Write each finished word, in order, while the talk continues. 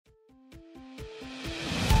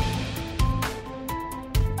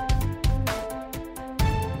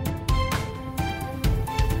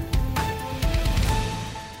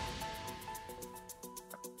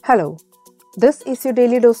Hello, this is your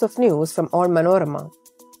daily dose of news from Onmanorama.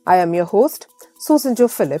 I am your host, Susan Jo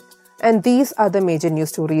Philip, and these are the major news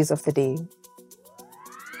stories of the day.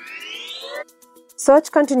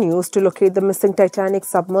 Search continues to locate the missing Titanic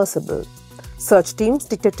submersible. Search teams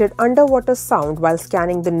detected underwater sound while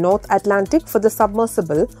scanning the North Atlantic for the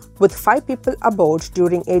submersible, with 5 people aboard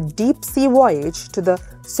during a deep-sea voyage to the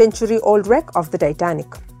century-old wreck of the Titanic.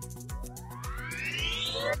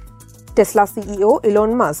 Tesla CEO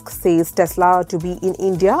Elon Musk says Tesla to be in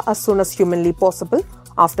India as soon as humanly possible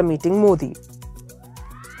after meeting Modi.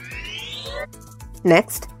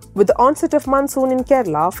 Next, with the onset of monsoon in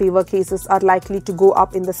Kerala, fever cases are likely to go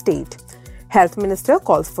up in the state. Health Minister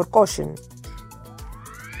calls for caution.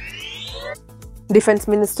 Defence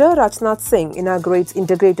Minister Rajnath Singh inaugurates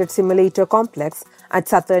integrated simulator complex at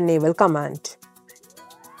Southern Naval Command.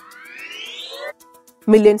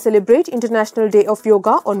 Millions celebrate International Day of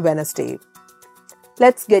Yoga on Wednesday.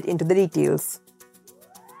 Let's get into the details.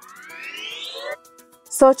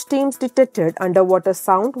 Search teams detected underwater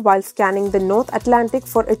sound while scanning the North Atlantic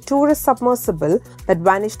for a tourist submersible that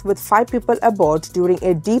vanished with 5 people aboard during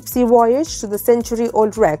a deep-sea voyage to the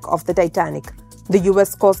century-old wreck of the Titanic, the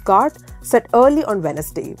US Coast Guard said early on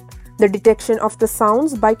Wednesday. The detection of the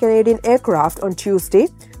sounds by Canadian aircraft on Tuesday,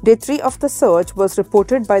 day 3 of the search, was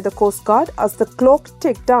reported by the Coast Guard as the clock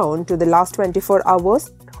ticked down to the last 24 hours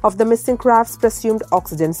of the missing craft's presumed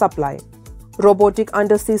oxygen supply. Robotic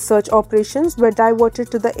undersea search operations were diverted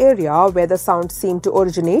to the area where the sound seemed to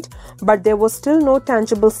originate, but there was still no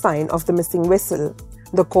tangible sign of the missing vessel,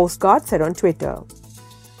 the Coast Guard said on Twitter.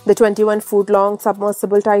 The 21-foot-long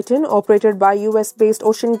submersible Titan, operated by US-based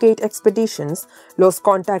OceanGate Expeditions, lost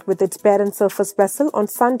contact with its parent surface vessel on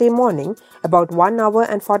Sunday morning, about 1 hour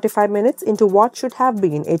and 45 minutes into what should have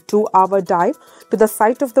been a 2-hour dive to the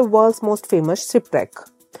site of the world's most famous shipwreck.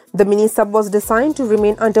 The mini-sub was designed to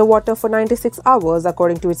remain underwater for 96 hours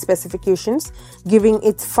according to its specifications, giving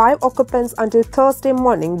its 5 occupants until Thursday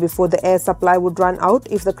morning before the air supply would run out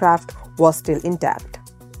if the craft was still intact.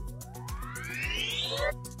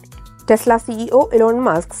 Tesla CEO Elon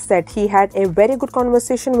Musk said he had a very good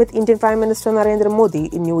conversation with Indian Prime Minister Narendra Modi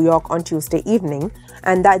in New York on Tuesday evening,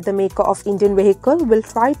 and that the maker of Indian vehicle will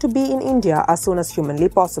try to be in India as soon as humanly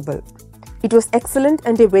possible. It was excellent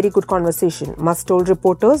and a very good conversation, Musk told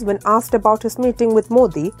reporters when asked about his meeting with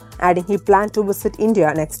Modi, adding he planned to visit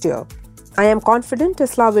India next year. I am confident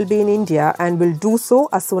Tesla will be in India and will do so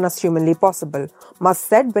as soon as humanly possible, Musk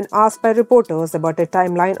said when asked by reporters about a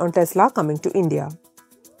timeline on Tesla coming to India.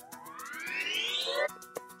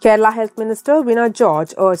 Kerala Health Minister Veena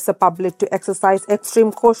George urged the public to exercise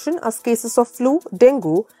extreme caution as cases of flu,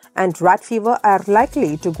 dengue and rat fever are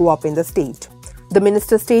likely to go up in the state. The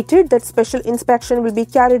minister stated that special inspection will be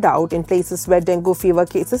carried out in places where dengue fever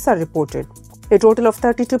cases are reported. A total of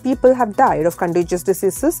 32 people have died of contagious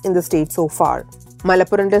diseases in the state so far.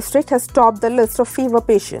 Malappuram district has topped the list of fever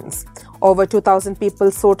patients. Over 2,000 people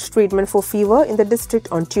sought treatment for fever in the district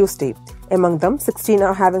on Tuesday. Among them, 16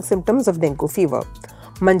 are having symptoms of dengue fever.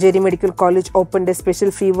 Manjeri Medical College opened a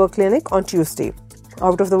special fever clinic on Tuesday.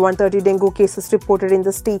 Out of the 130 dengue cases reported in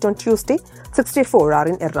the state on Tuesday, 64 are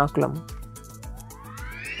in Ernakulam.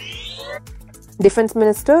 Defence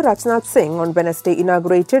Minister Rajnath Singh on Wednesday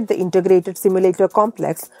inaugurated the integrated simulator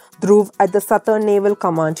complex Dhruv at the Southern Naval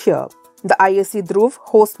Command here. The ISC Dhruv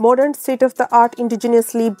hosts modern state-of-the-art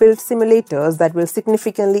indigenously built simulators that will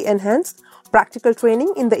significantly enhance practical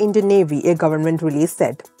training in the Indian Navy, a government release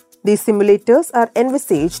said. These simulators are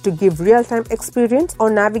envisaged to give real-time experience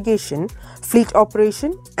on navigation, fleet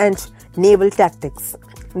operation, and naval tactics.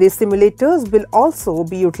 These simulators will also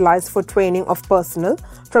be utilized for training of personnel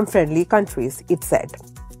from friendly countries, it said.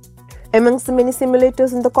 Amongst the many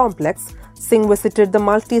simulators in the complex, Singh visited the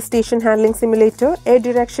multi-station handling simulator, air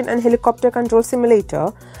direction and helicopter control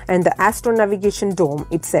simulator, and the astronavigation dome,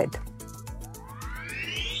 it said.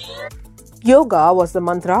 Yoga was the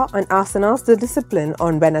mantra and asanas the discipline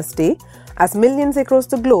on Wednesday, as millions across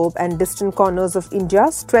the globe and distant corners of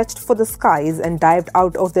India stretched for the skies and dived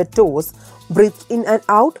out of their toes, breathed in and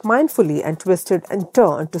out mindfully and twisted and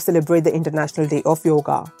turned to celebrate the International Day of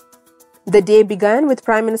Yoga. The day began with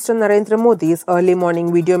Prime Minister Narendra Modi's early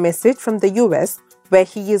morning video message from the US, where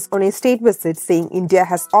he is on a state visit saying India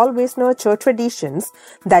has always nurtured traditions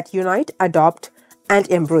that unite, adopt and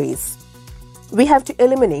embrace. We have to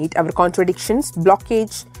eliminate our contradictions,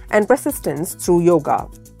 blockage and resistance through yoga.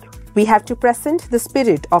 We have to present the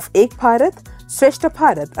spirit of Ek Bharat, Shrestha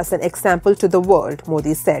Bharat as an example to the world,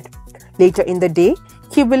 Modi said. Later in the day,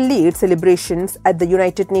 he will lead celebrations at the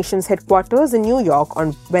United Nations headquarters in New York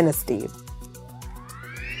on Wednesday.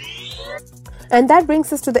 And that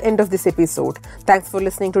brings us to the end of this episode. Thanks for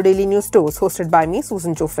listening to Daily News Tours, hosted by me,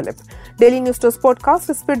 Susan Jo Philip. Daily News Tours podcast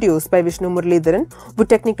is produced by Vishnu Muralidharan with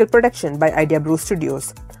technical production by Idea Brew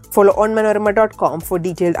Studios. Follow Onmanorama.com for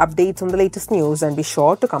detailed updates on the latest news and be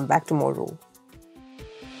sure to come back tomorrow.